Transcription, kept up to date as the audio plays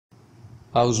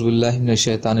A'udhu billahi minash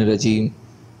shaitanir rajeem.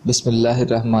 Bismillahir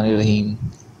rahmanir rahim.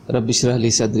 Rabbi shrah li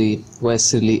sadri wa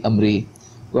yassir li amri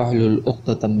wahlul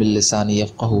 'uqdatam min lisani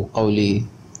yafqahu qawli.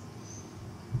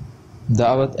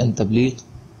 Da'wat and Tabligh,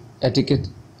 Etiquette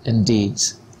and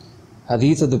Deeds.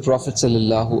 Hadith of the Prophet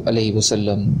sallallahu alaihi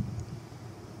wasallam.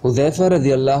 Hudhayfa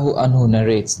radiyallahu anhu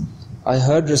narrates, I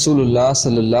heard Rasulullah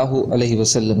sallallahu alaihi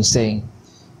wasallam saying,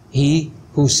 He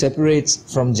who separates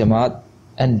from Jamaat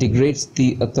and degrades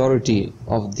the authority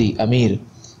of the Amir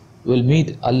will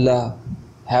meet Allah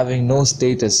having no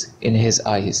status in his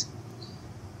eyes.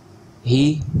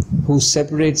 He who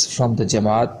separates from the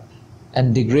Jamaat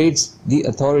and degrades the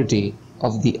authority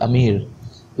of the Amir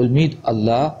will meet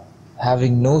Allah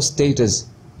having no status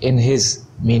in his,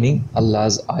 meaning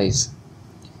Allah's, eyes.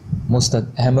 Musnad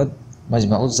Ahmad,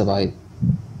 Majma'ul Zawaid.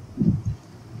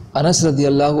 Anas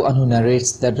radiyallahu anhu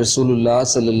narrates that Rasulullah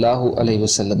sallallahu alaihi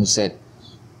wasallam said,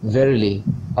 Verily,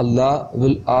 Allah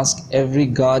will ask every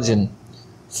guardian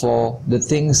for the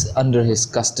things under his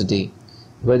custody,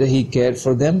 whether he cared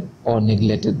for them or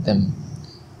neglected them.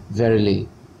 Verily,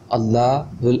 Allah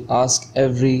will ask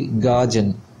every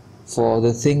guardian for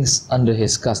the things under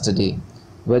his custody,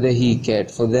 whether he cared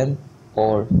for them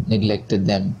or neglected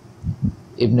them.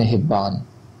 Ibn Hibban.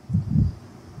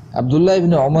 Abdullah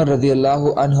ibn Umar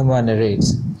radiyallahu anhuma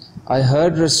narrates, I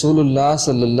heard Rasulullah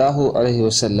sallallahu alaihi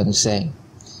wasallam saying,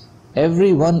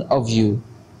 Every one of you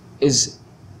is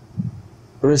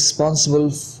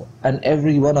responsible and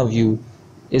every one of you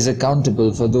is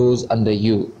accountable for those under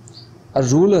you. A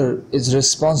ruler is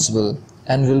responsible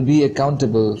and will be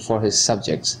accountable for his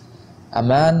subjects. A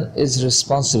man is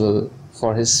responsible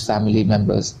for his family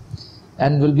members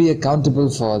and will be accountable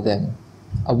for them.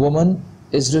 A woman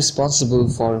is responsible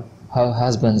for her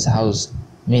husband's house,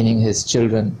 meaning his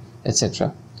children,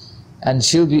 etc., and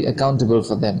she'll be accountable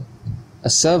for them. A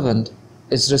servant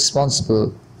is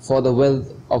responsible for the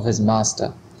wealth of his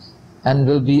master and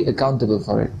will be accountable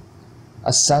for it.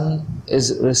 A son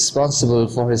is responsible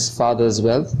for his father's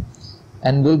wealth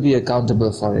and will be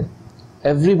accountable for it.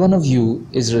 Every one of you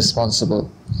is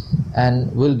responsible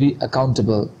and will be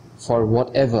accountable for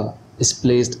whatever is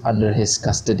placed under his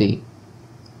custody.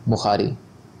 Bukhari.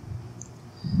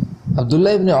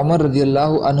 Abdullah ibn Umar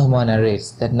radiyallahu anhuma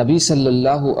narrates that Nabi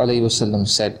sallallahu alayhi wasallam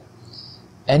said,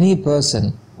 Any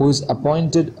person who is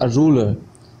appointed a ruler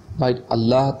by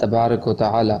Allah tabarak wa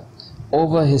ta'ala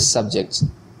over his subjects,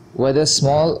 whether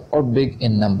small or big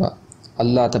in number,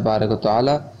 Allah tabarak wa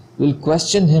ta'ala will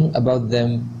question him about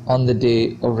them on the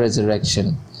day of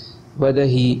resurrection, whether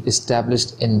he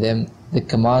established in them the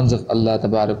commands of Allah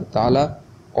tabarak wa ta'ala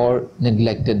or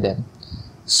neglected them.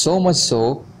 So much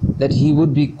so that he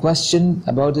would be questioned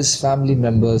about his family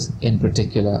members in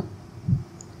particular.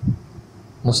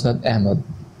 Musnad Ahmad.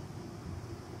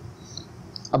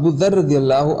 Abu Dharr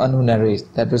radiyallahu anhu narrates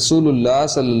that Rasulullah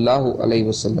sallallahu alaihi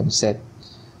wasallam said,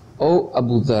 O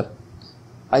Abu Dharr,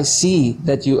 I see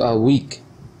that you are weak,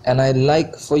 and I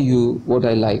like for you what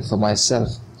I like for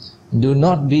myself. Do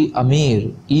not be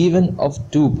Amir even of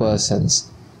 2 persons,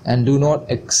 and do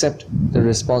not accept the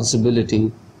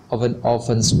responsibility of an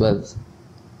orphan's wealth.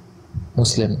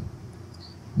 Muslim.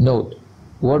 Note,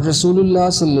 what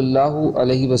Rasulullah sallallahu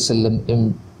alaihi wasallam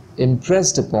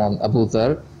impressed upon Abu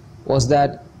Dharr was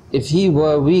that if he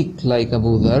were weak like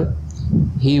Abu Dharr,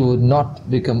 he would not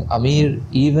become Amir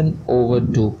even over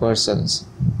 2 persons.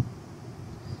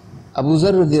 Abu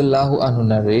Dharr radiyallahu anhu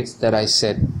narrates that I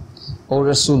said, O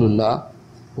Rasulullah,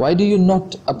 why do you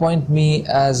not appoint me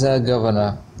as a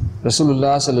governor?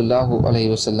 Rasulullah sallallahu alaihi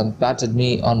wasallam patted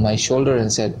me on my shoulder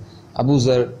and said, Abu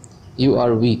Dharr, you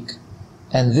are weak,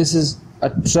 and this is a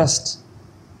trust,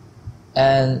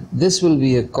 and this will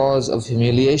be a cause of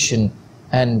humiliation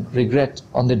and regret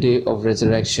on the day of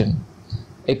resurrection,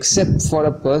 except for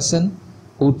a person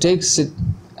who takes it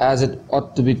as it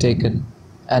ought to be taken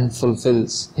and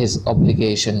fulfills his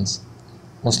obligations.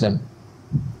 Muslim.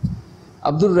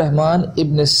 Abdul Rahman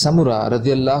ibn Samura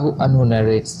radiyallahu anhu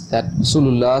narrates that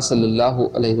Rasulullah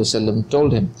sallallahu alaihi wasallam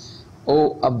told him,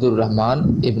 O Abdul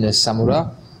Rahman ibn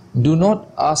Samura, do not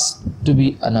ask to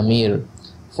be an Amir,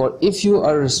 for if you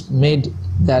are made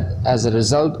that as a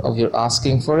result of your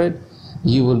asking for it,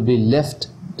 you will be left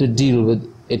to deal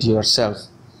with it yourself.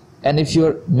 And if you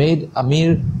are made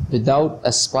Amir without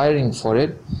aspiring for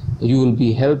it, you will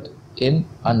be helped in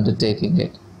undertaking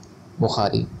it.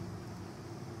 Bukhari.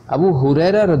 Abu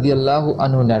Huraira radiyallahu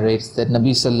anhu narrates that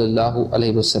Nabi sallallahu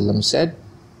alaihi wasallam said,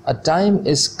 A time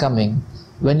is coming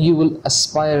when you will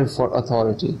aspire for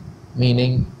authority,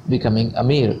 meaning becoming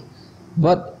Amir,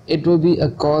 but it will be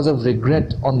a cause of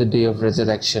regret on the day of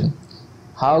resurrection.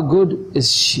 How good is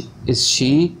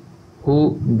she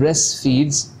who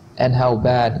breastfeeds, and how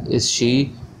bad is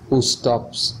she who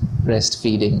stops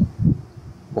breastfeeding.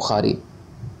 Bukhari.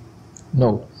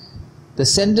 Note: the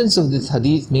sentence of this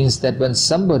hadith means that when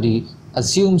somebody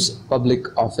assumes public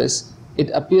office, it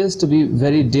appears to be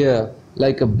very dear,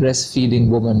 like a breastfeeding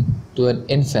woman to an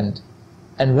infant,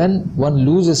 and when one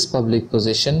loses public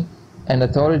position and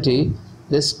authority,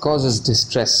 this causes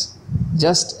distress,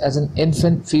 just as an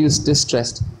infant feels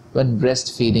distressed when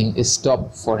breastfeeding is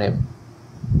stopped for him.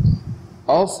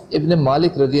 Of Ibn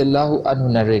Malik radiallahu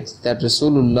anhu narrates that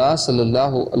Rasulullah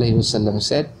sallallahu alaihi wasallam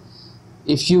said,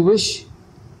 "If you wish,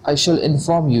 I shall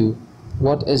inform you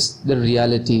what is the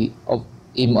reality of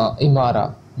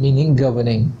imara, meaning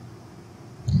governing."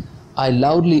 I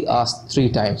loudly asked 3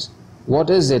 times, "What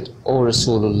is it, O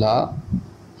Rasulullah?"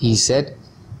 He said,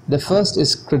 "The first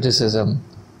is criticism,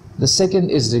 the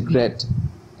second is regret,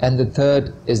 and the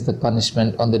third is the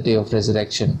punishment on the day of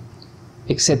resurrection.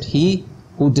 Except he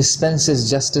who dispenses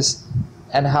justice,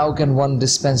 and how can one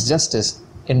dispense justice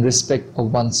in respect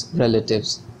of one's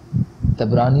relatives?"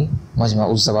 Tabrani,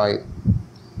 Majma'uz Zawaid.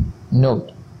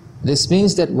 Note: this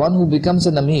means that one who becomes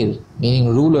an Amir, meaning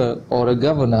ruler or a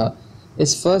governor,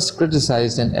 is first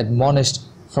criticized and admonished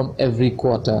from every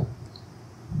quarter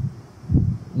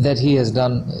that he has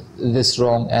done this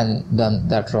wrong and done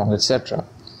that wrong, etc.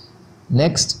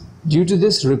 Next, due to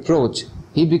this reproach,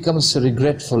 he becomes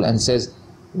regretful and says,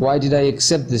 "Why did I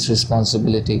accept this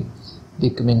responsibility,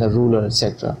 becoming a ruler,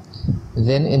 etc."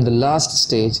 Then in the last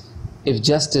stage, if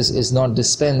justice is not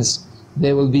dispensed,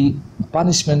 there will be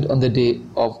punishment on the day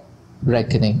of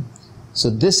reckoning. So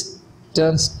this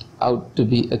turns out to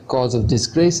be a cause of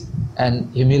disgrace and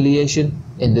humiliation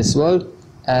in this world,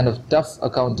 and of tough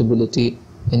accountability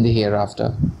in the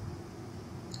hereafter.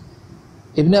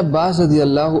 Ibn Abbas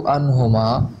radiallahu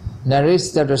anhuma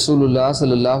narrates that Rasulullah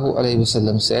sallallahu alaihi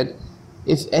wasallam said,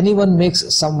 "If anyone makes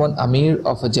someone Amir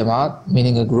of a Jamaat,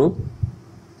 meaning a group,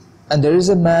 and there is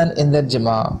a man in that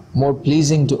Jamaat more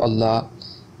pleasing to Allah,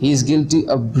 he is guilty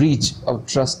of breach of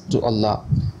trust to Allah,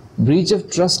 breach of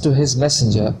trust to his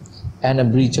messenger, and a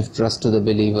breach of trust to the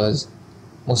believers."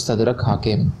 Mustadrak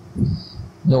Hakim.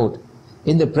 Note: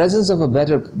 in the presence of a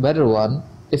better one,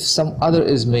 if some other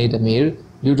is made Amir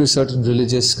due to certain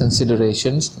religious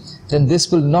considerations, then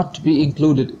this will not be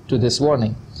included to this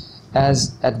warning,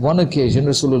 as at one occasion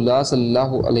Rasulullah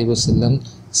sallallahu alaihi wasallam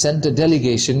sent a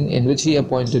delegation in which he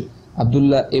appointed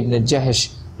Abdullah ibn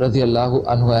Jahash radiallahu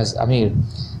anhu as Amir,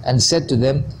 and said to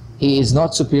them, "He is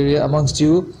not superior amongst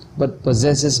you, but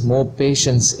possesses more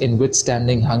patience in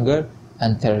withstanding hunger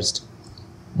and thirst."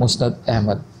 Musnad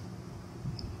Ahmad.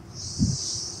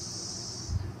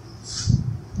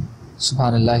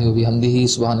 Subhanallahi wa bihamdihi,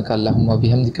 subhanaka Allahumma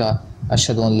bihamdika,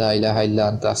 ashhadu an la ilaha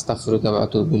illa anta, astaghfiruka wa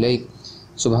atubu ilayk.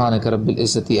 Subhanaka rabbil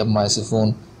izzati amma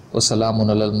yasifun, wa salamun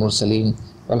alal mursaleen,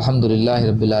 walhamdulillahi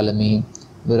rabbil alamin,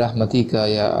 bi rahmatika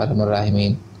ya arhamar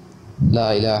rahimin.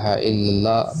 La ilaha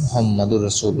illallah Muhammadur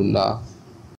Rasulullah.